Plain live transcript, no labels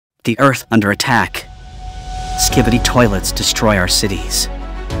The Earth under attack. Skibidi toilets destroy our cities.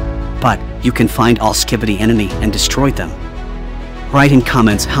 But you can find all Skibidi enemy and destroy them. Write in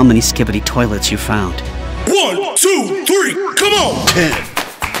comments how many Skibidi toilets you found. 1, 2, 3, come on! 10,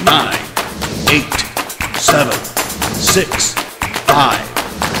 9, 8, 7, 6, 5,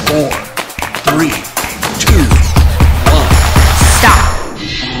 4, 3, 2, 1. Stop!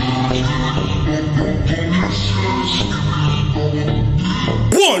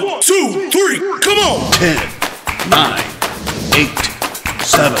 1, 2, 3, come on! 10, 9, 8,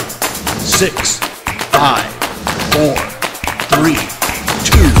 7, 6, 5, 4, 3,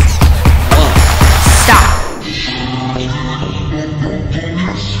 2, 1. Stop!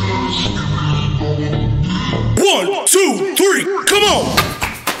 1, 2, 3, come on!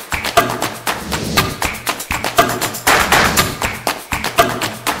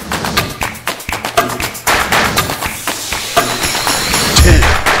 10,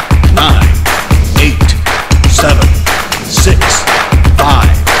 9, 8, 7, 6, 5,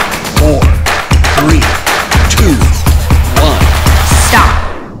 4, 3, 2, 1. Stop!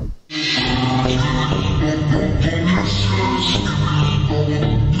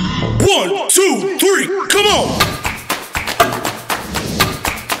 1, 2, 3, come on!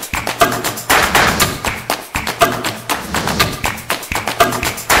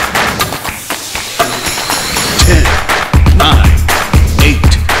 10, 9, 8,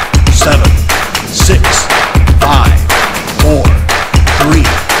 7, 6, 5, 4, 3,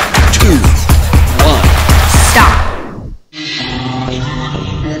 2, 1. Stop!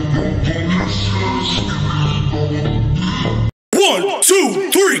 1,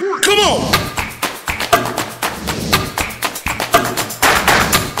 2, 3, come on!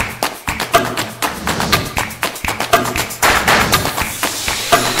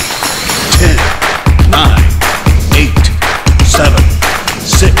 10, 9, 8, 7,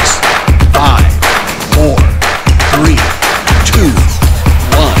 6, 5, 4, 3, 2,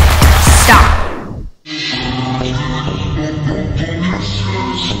 1. Stop!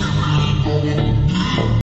 1,